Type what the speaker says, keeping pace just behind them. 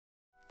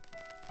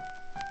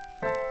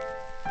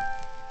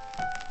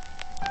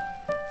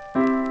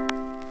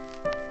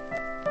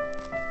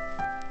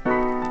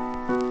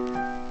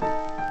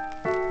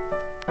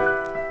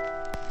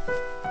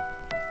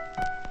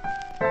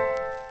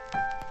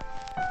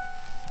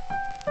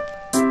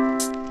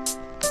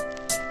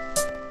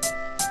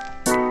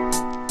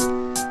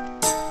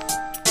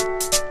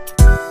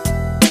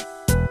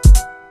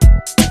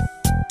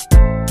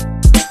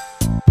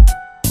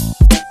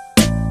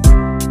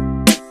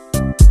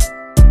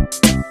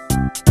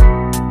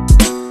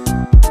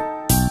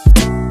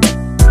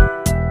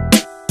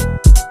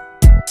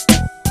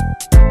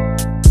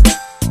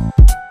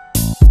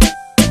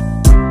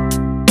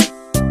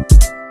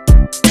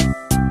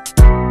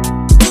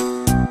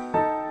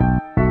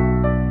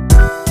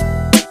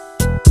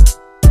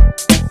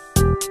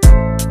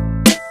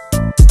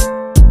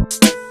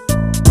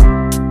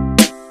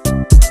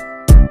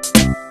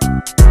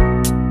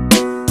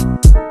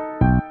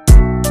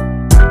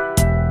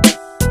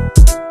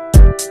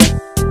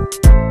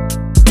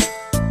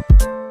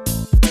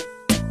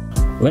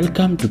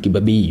Welcome to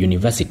Kibabii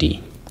University.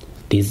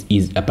 This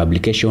is a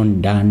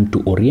publication done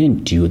to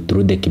orient you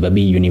through the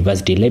Kibabii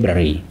University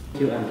Library. Thank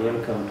you and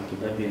welcome to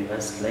Kibabii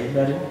University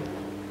Library.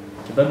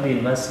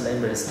 Kibabii University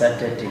Library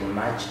started in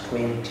March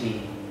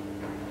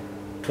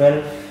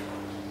 2012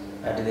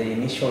 at the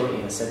initial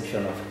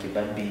inception of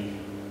Kibabii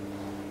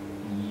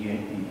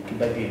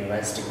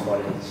University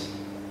College,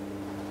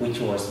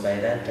 which was by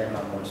that time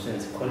a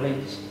constituency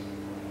college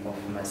of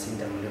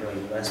Masinda Muliro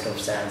University of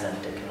Science and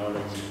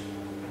Technology.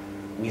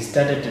 We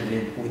started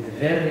with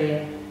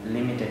very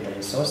limited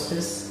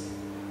resources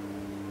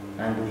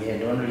and we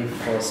had only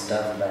 4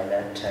 staff by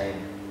that time.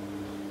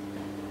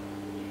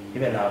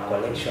 Even our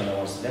collection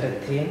was very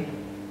thin,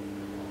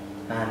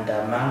 and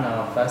among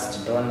our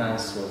first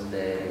donors was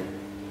the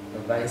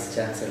Vice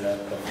Chancellor,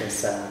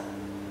 Professor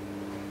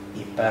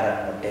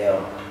Ipara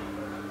Odeo,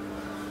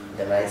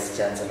 the Vice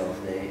Chancellor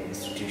of the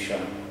institution.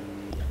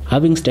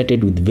 Having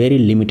started with very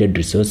limited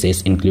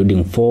resources,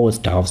 including 4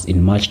 staffs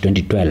in March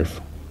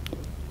 2012,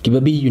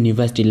 Kibabii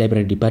University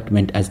Library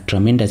Department has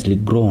tremendously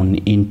grown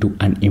into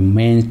an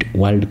immense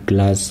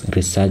world-class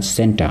research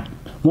center.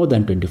 More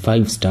than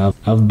 25 staff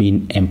have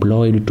been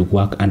employed to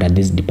work under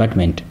this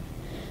department.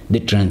 The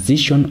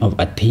transition of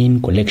a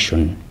thin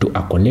collection to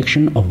a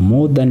collection of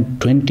more than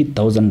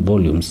 20,000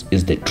 volumes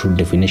is the true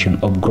definition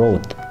of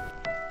growth.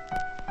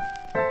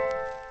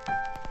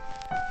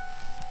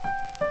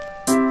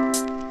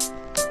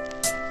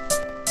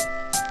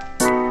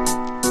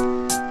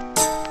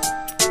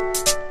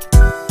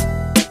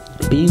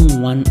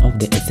 Being one of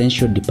the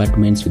essential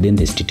departments within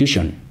the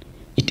institution,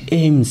 it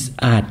aims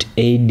at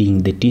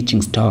aiding the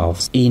teaching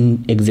staffs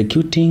in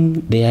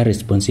executing their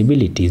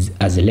responsibilities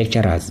as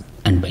lecturers,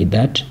 and by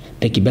that,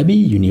 the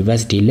Kibabii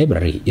University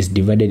Library is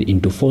divided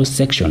into 4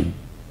 sections.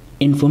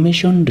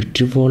 Information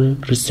Retrieval,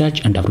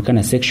 Research and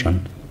Africana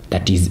section,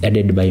 that is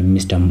headed by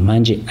Mr.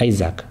 Manje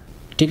Isaac.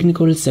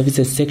 Technical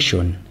Services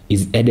section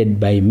is headed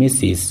by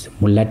Mrs.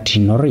 Mulati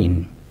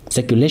Norin.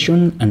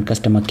 Circulation and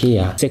Customer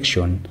Care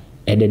section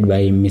headed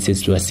by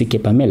Mrs.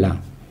 Wasike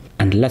Pamela.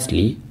 And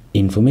lastly,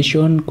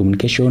 Information,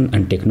 Communication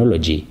and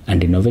Technology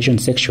and Innovation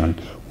section,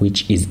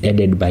 which is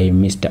headed by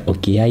Mr.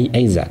 Okiai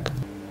Isaac.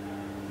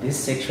 This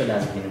section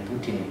has been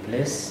put in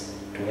place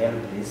to help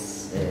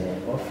this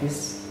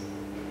office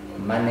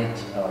manage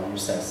our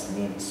users'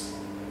 needs.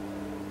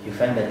 You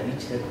find that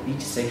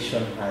each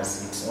section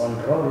has its own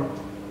role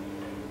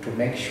to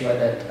make sure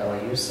that our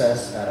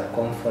users are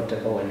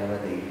comfortable whenever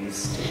they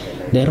visit the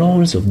library. The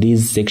roles of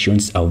these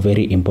sections are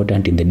very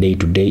important in the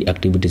day-to-day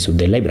activities of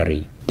the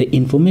library. The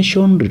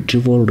Information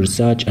Retrieval,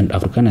 Research and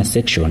Africana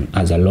section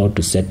has allowed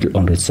to settle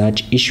on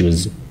research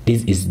issues.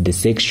 This is the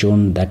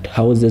section that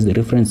houses the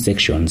reference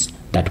sections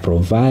that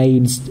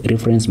provides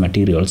reference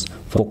materials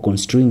for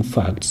construing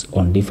facts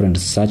on different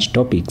research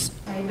topics.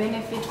 I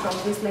benefit from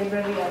this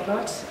library a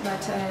lot,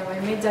 but my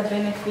major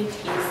benefit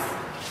is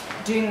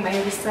doing my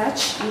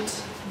research.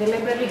 The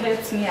library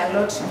helps me a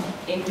lot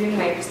in doing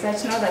my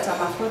research. Now that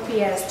I'm a 4th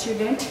year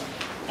student,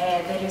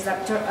 there is a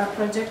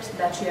project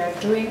that we are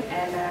doing,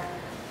 and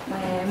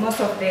most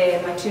of the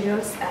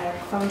materials are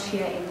found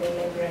here in the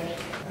library.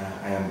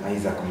 I am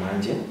Isaac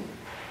Manje,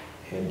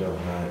 Head of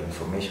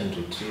Information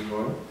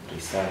Retrieval,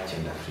 Research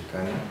and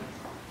Africana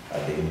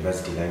at the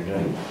University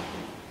Library.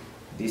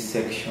 This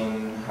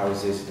section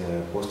houses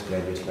the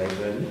postgraduate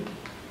library,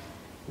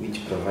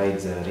 which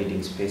provides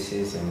reading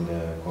spaces and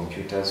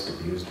computers to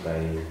be used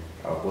by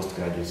our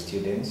postgraduate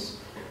students.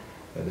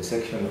 The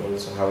section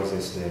also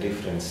houses the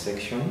reference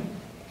section,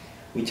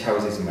 which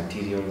houses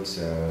materials,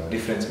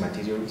 reference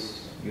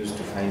materials used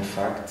to find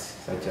facts,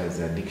 such as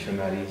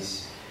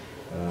dictionaries,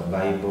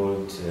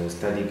 Bibles,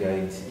 study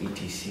guides,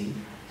 etc.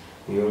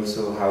 We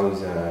also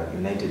house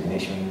United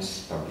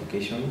Nations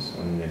publications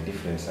on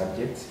different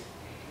subjects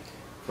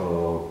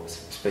for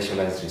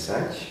specialized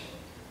research.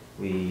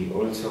 We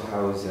also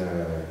house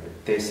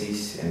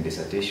theses and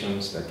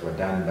dissertations that were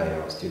done by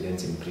our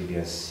students in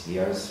previous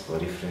years for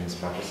reference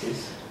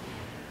purposes.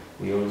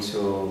 We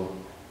also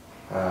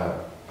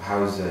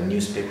house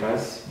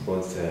newspapers,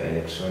 both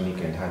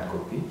electronic and hard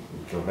copy.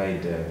 We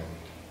provide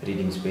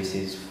reading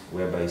spaces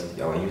whereby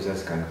our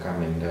users can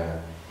come and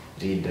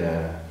read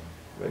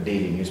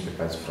daily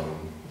newspapers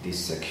from this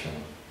section.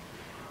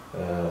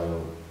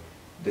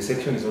 The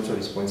section is also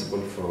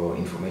responsible for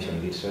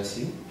information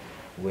literacy,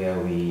 where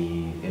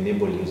we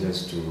enable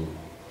users to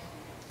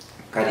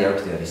carry out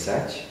their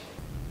research.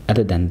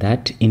 Other than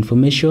that,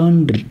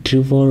 Information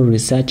Retrieval,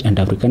 Research and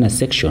Africana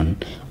section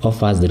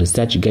offers the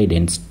research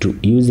guidance to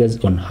users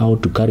on how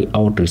to carry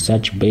out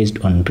research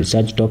based on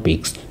research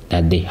topics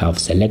that they have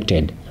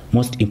selected.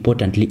 Most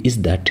importantly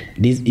is that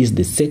this is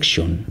the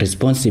section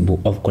responsible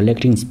of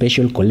collecting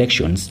special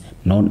collections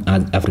known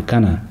as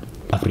Africana.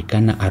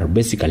 Africana are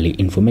basically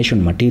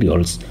information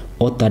materials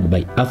authored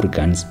by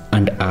Africans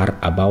and are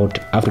about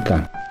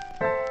Africa.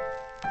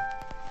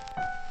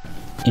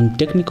 In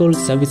Technical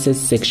Services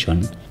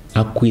section,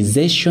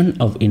 acquisition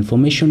of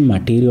information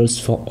materials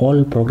for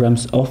all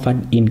programs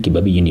offered in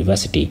Kibabii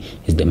University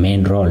is the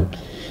main role.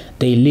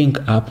 They link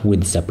up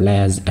with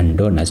suppliers and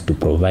donors to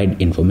provide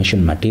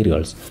information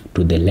materials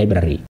to the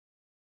library.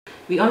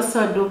 We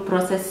also do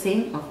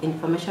processing of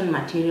information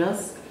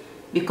materials,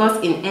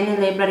 because in any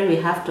library we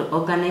have to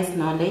organize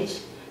knowledge.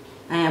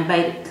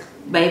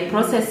 By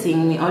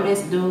processing, we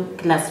always do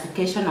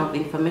classification of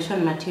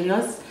information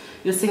materials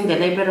using the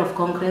Library of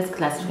Congress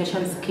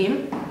classification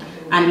scheme,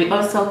 and we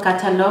also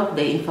catalog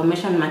the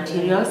information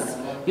materials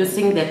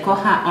using the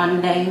KOHA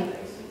online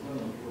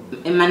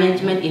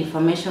management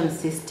information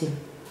system.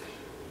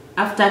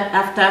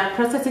 After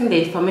processing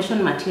the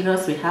information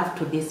materials, we have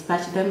to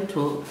dispatch them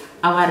to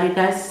our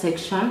readers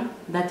section,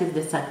 that is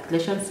the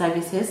circulation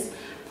services,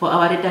 for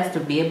our readers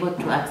to be able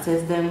to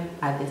access them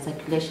at the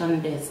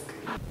circulation desk.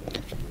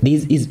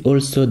 This is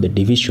also the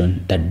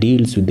division that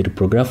deals with the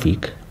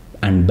reprographic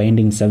and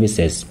binding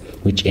services,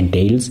 which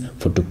entails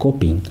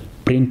photocopying,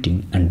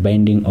 printing and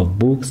binding of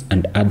books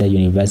and other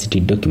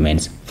university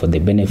documents for the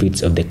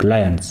benefits of the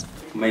clients.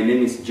 My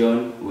name is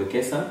John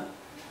Wekesa.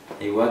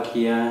 I work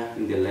here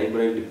in the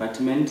library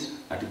department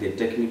at the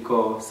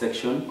technical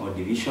section or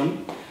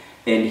division,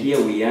 and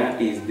here we are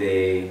is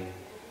the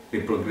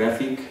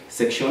reprographic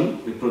section.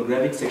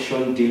 Reprographic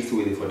section deals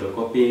with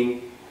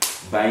photocopying,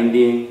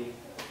 binding,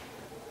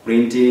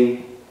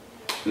 printing,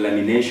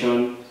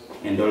 lamination,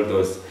 and all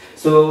those.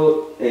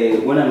 So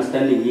when I'm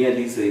standing here,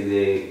 this is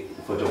the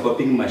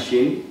photocopying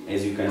machine.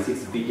 As you can see,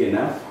 it's big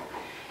enough.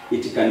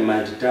 It can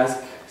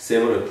multitask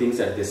several things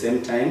at the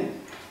same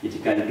time.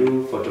 It can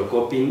do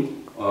photocopying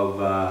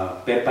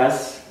of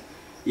papers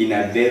in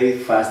a very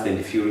fast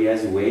and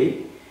furious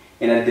way.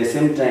 And at the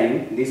same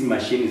time, this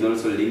machine is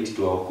also linked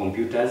to our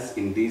computers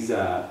in this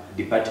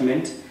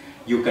department.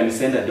 You can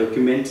send a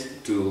document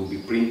to be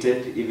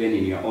printed even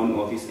in your own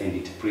office and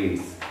it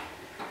prints.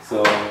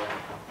 So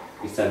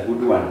it's a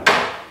good one.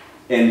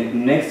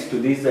 And next to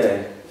this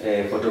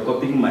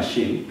photocopying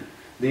machine,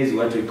 this is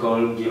what we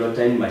call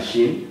guillotine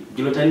machine.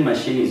 Guillotine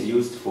machine is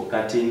used for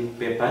cutting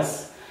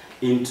papers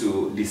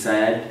into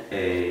desired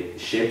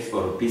shapes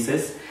or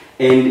pieces,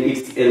 and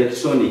it's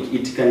electronic.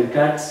 It can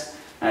cut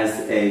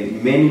as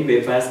many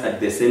papers at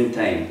the same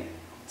time,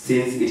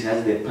 since it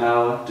has the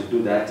power to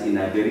do that in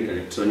a very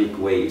electronic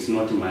way. It's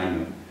not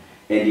manual,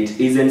 and it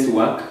eases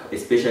work,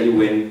 especially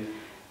when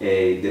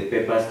the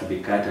papers to be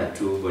cut are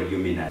too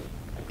voluminous.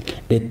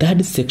 The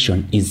third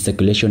section is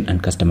circulation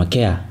and customer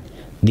care.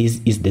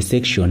 This is the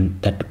section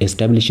that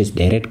establishes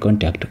direct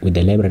contact with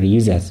the library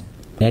users.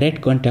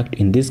 Direct contact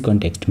in this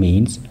context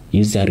means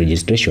user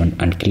registration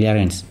and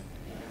clearance.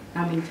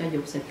 I'm in charge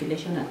of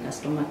circulation and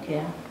customer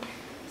care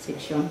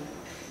section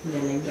in the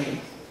library.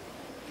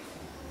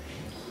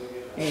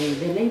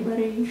 The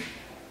library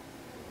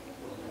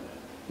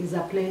is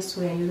a place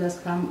where users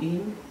come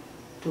in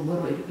to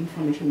borrow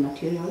information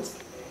materials,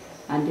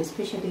 and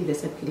especially the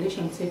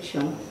circulation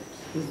section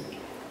is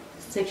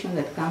a section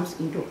that comes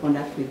into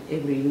contact with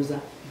every user.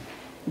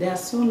 There are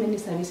so many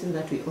services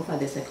that we offer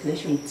the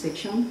circulation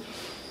section,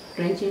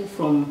 ranging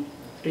from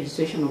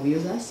registration of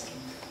users,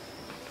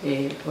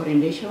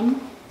 orientation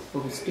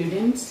of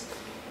students,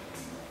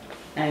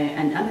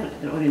 and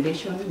under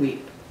orientation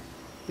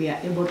we are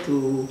able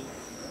to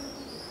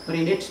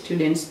orientate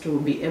students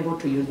to be able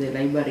to use the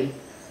library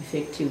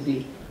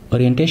effectively.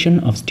 Orientation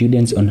of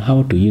students on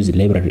how to use the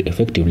library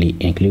effectively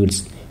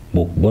includes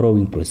book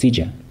borrowing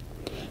procedure.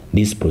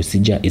 This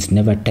procedure is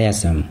never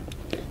tiresome.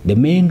 The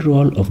main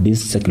role of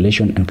this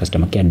circulation and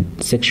customer care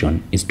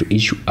section is to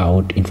issue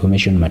out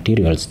information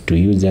materials to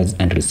users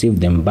and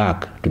receive them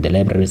back to the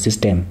library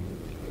system.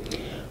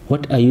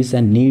 What a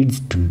user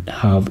needs to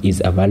have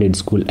is a valid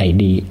school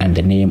ID and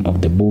the name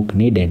of the book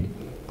needed.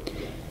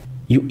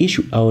 You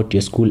issue out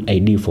your school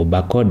ID for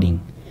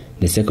barcoding.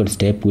 The second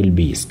step will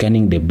be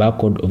scanning the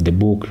barcode of the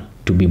book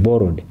to be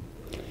borrowed.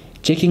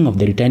 Checking of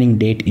the returning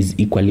date is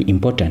equally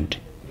important.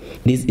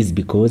 This is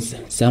because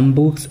some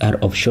books are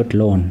of short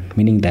loan,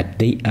 meaning that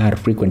they are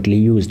frequently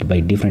used by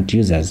different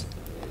users.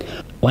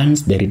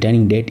 Once the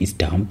returning date is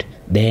stamped,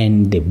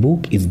 then the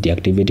book is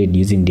deactivated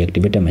using the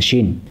activator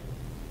machine.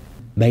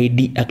 By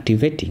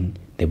deactivating,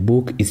 the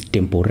book is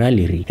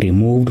temporarily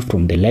removed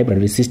from the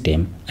library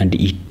system, and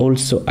it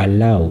also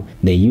allows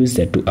the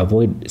user to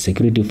avoid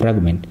security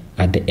fragment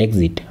at the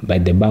exit by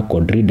the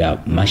barcode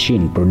reader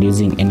machine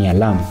producing any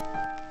alarm.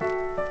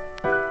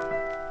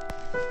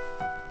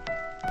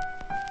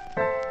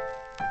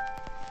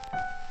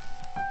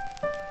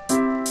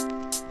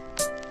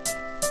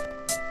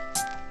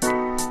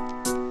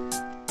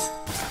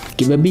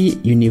 Kibabii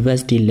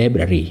University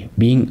Library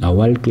being a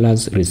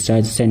world-class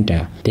research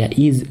center, there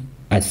is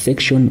a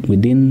section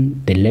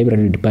within the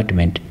library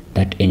department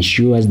that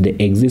ensures the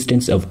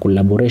existence of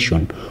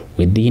collaboration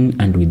within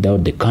and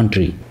without the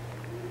country.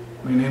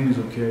 My name is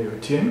Okiayo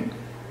Otieng.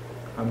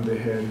 I'm the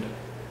head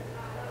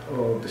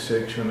of the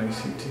section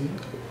ICT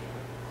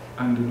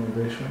and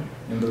Innovation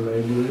in the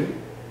library.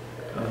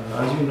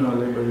 As you know, our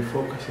library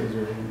focuses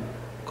on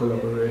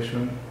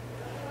collaboration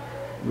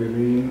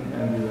within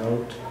and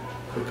without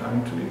the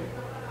country.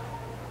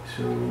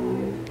 So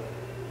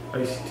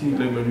ICT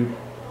library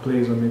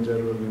plays a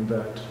major role in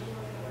that.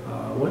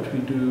 What we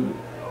do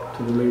to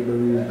for the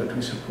libraries that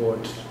we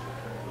support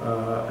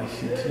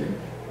ICT.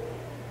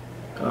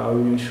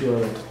 We ensure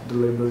that the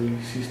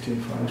library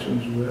system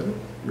functions well.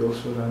 We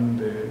also run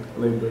the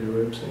library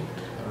website.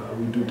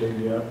 We do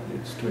daily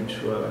updates to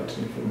ensure that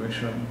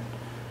information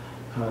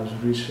has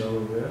reached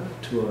everywhere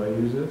to our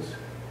users.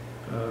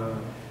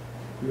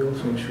 We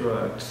also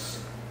ensure that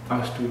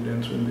our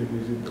students, when they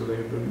visit the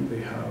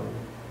library,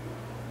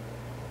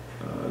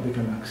 they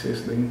can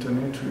access the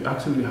internet. We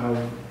actually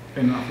have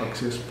enough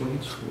access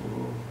points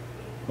for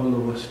all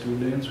of our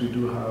students. We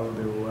do have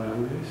the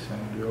wireless,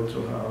 and we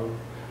also have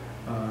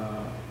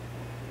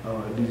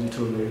our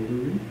digital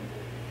library,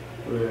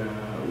 where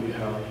we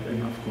have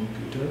enough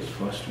computers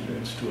for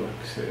students to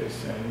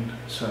access and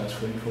search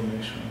for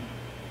information.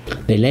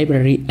 The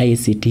library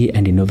ICT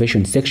and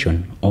innovation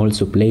section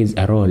also plays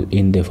a role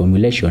in the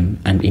formulation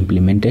and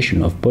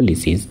implementation of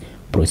policies,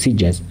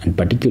 procedures, and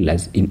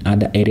particulars in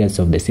other areas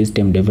of the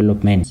system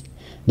development.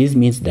 This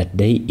means that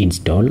they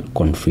install,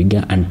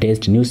 configure, and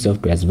test new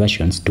software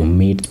versions to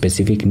meet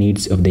specific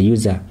needs of the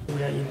user.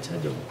 We are in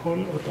charge of all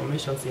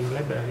automations in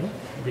library,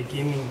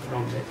 beginning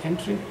from the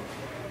entry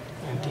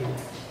until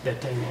the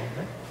time of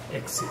the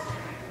exit.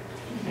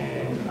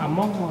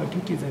 Among our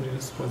duties and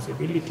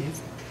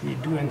responsibilities, we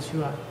do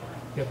ensure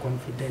the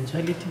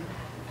confidentiality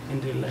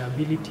and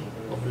reliability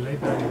of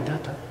library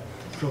data,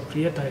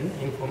 proprietary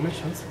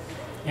information,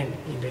 and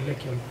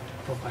intellectual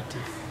property.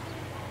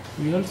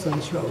 We also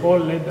ensure all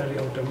library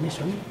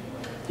automation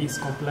is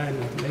compliant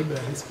with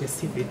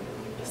library-specific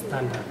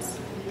standards.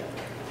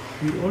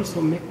 We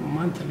also make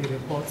monthly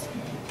reports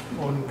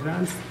on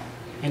grants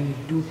and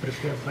do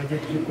prepare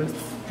budget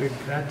requests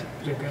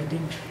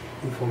regarding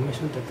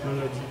information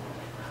technology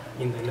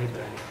in the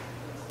library.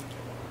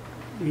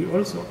 We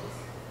also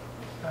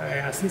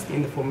assist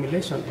in the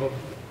formulation of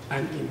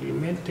and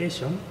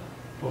implementation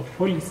of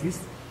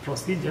policies,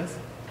 procedures,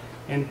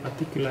 and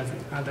particulars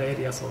in other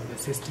areas of the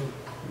system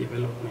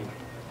development.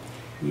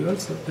 We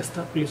also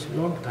establish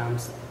long-term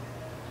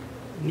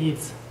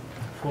needs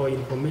for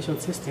information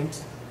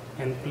systems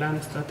and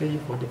plan strategy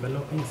for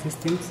developing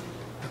systems,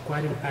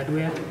 acquiring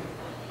hardware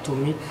to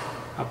meet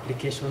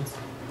applications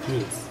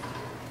needs.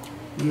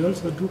 We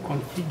also do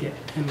configure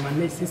and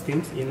manage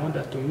systems in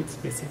order to meet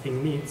specific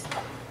needs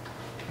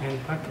and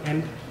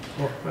back-end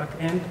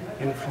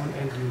and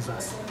front-end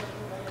users.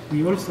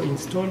 We also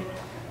install,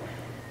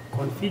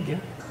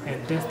 configure,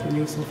 and test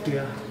new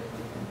software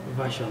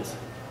versions.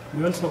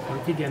 We also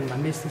configure and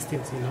manage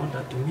systems in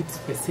order to meet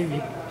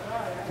specific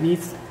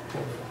needs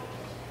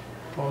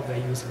of all the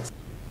users.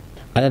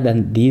 Other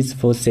than these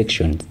 4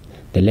 sections,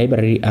 the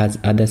library has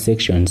other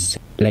sections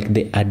like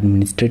the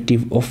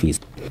administrative office.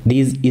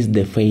 This is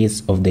the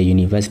face of the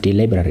university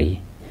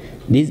library.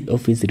 This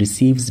office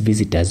receives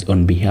visitors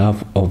on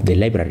behalf of the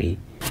library.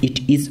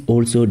 It is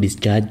also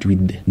discharged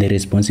with the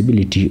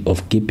responsibility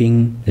of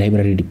keeping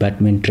library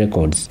department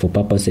records for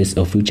purposes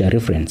of future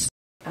reference.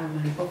 I'm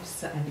an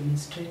officer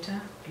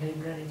administrator,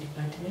 library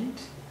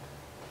department.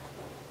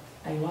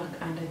 I work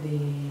under the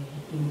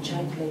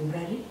in-charge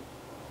library.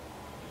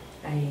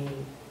 I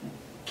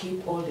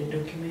keep all the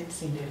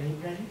documents in the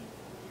library,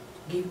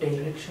 give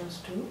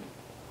directions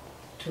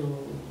to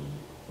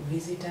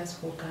visitors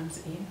who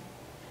comes in,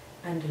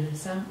 and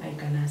some I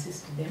can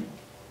assist them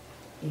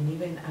in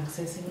even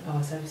accessing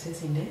our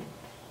services in the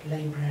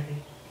library.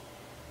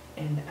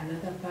 And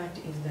another part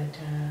is that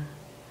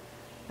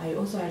I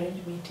also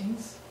arrange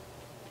meetings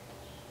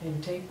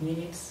and take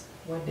minutes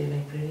what the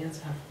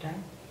librarians have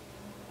done.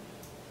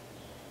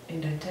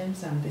 And at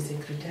times I'm the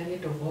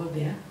secretariat of all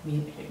their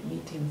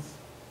meetings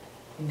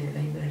in the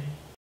library.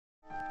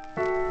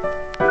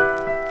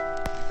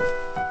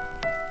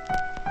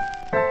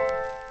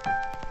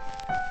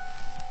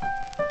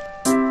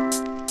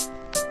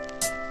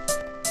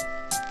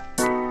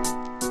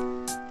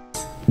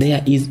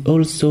 There is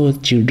also a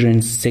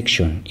children's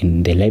section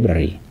in the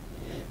library.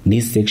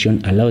 This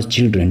section allows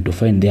children to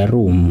find their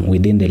room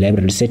within the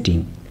library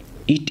setting.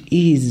 It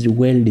is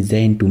well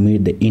designed to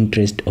meet the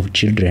interest of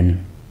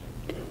children.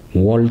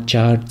 Wall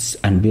charts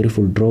and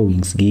beautiful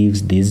drawings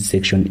gives this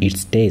section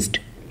its taste.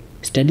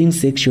 Studying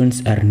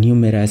sections are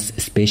numerous,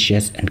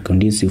 spacious, and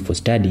conducive for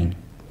studying.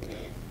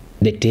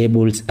 The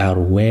tables are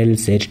well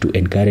set to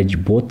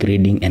encourage both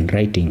reading and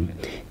writing.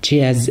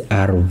 Chairs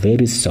are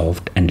very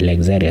soft and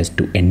luxurious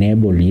to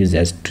enable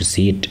users to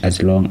sit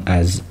as long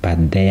as per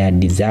their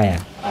desire.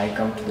 I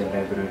come to the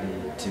library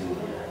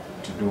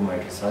to do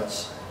my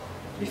research.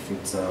 If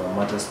it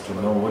matters to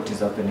know what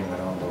is happening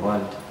around the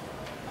world,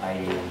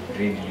 I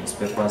read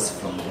newspapers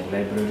from the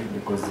library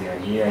because they are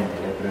here in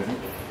the library.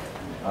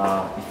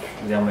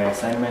 If they are my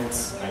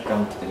assignments, I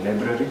come to the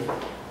library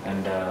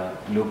and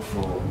look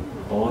for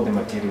all the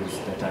materials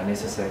that are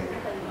necessary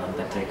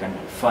that I can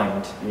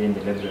find here in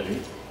the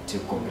library to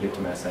complete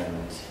my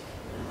assignments.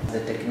 The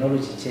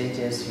technology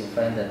changes, you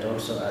find that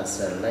also as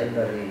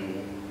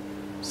library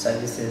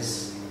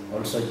services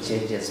also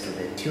changes to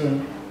the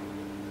tune,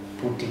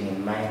 putting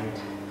in mind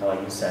our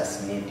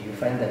users' need. You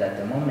find that at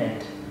the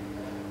moment,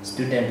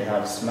 students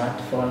have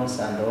smartphones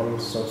and all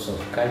sorts of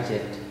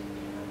gadgets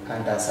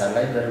and as a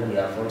library we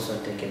have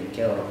also taken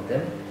care of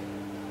them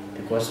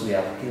because we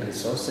have key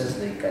resources.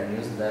 They can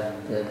use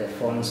the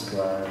phones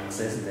to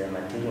access the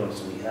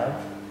materials we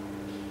have.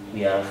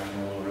 We have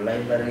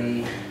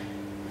library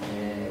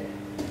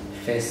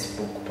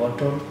Facebook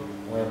portal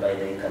whereby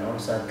they can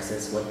also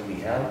access what we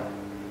have.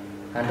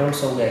 And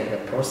also we are in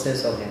the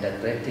process of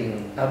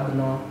integrating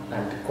ABNO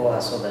and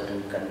COA so that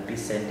we can be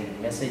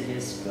sending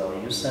messages to our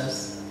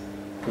users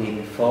to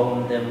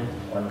inform them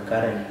on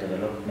current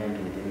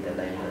development within the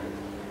library.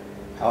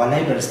 Our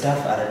library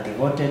staff are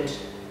devoted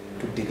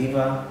to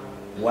deliver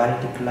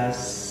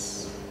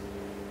world-class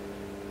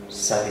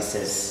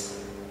services,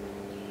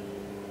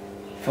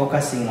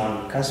 focusing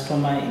on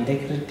customer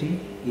integrity,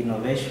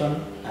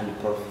 innovation, and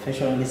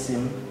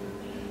professionalism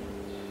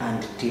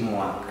and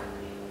teamwork.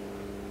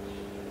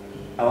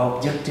 Our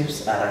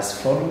objectives are as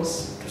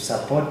follows: to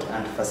support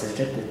and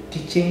facilitate the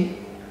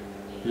teaching,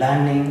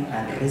 learning,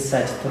 and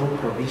research through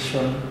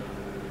provision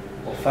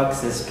of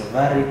access to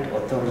varied,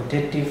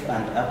 authoritative,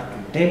 and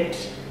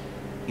up-to-date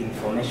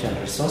information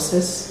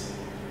resources.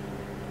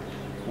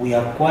 We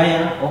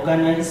acquire,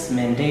 organize,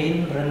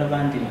 maintain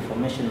relevant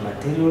information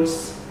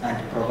materials, and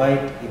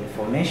provide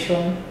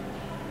information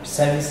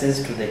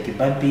services to the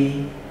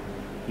Kibabii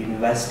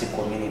University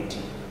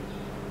community.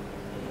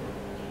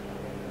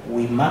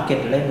 We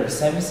market library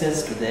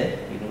services to the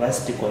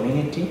university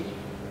community.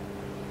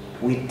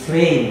 We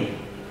train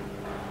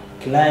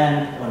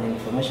clients on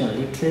information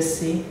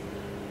literacy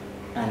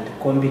and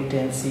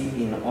competency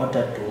in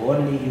order to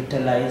only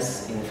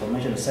utilize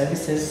information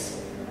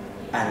services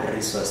and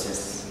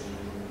resources.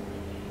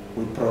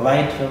 We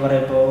provide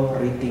favorable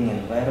reading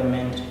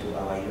environment to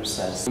our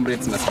users.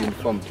 Comrades must be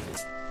informed.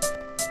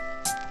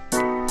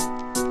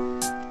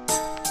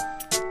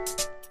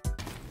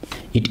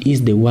 It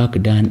is the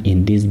work done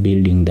in this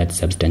building that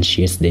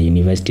substantiates the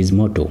university's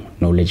motto,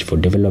 knowledge for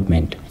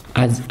development.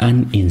 As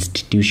an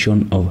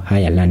institution of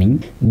higher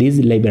learning, this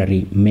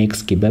library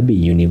makes Kibabii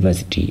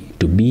University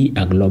to be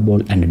a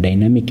global and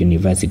dynamic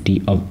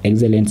university of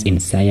excellence in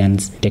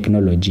science,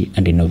 technology,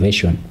 and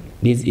innovation.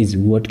 This is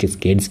what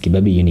cascades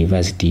Kibabii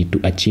University to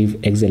achieve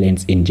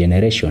excellence in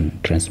generation,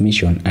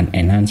 transmission, and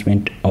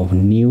enhancement of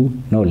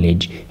new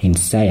knowledge in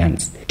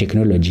science,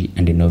 technology,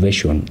 and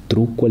innovation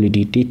through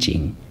quality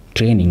teaching,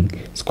 training,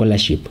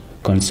 scholarship,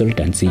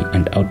 consultancy,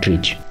 and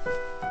outreach.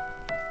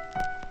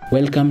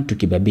 Welcome to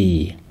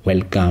Kibabii.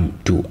 Welcome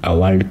to a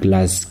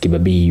world-class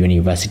Kibabii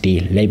University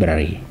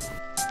Library.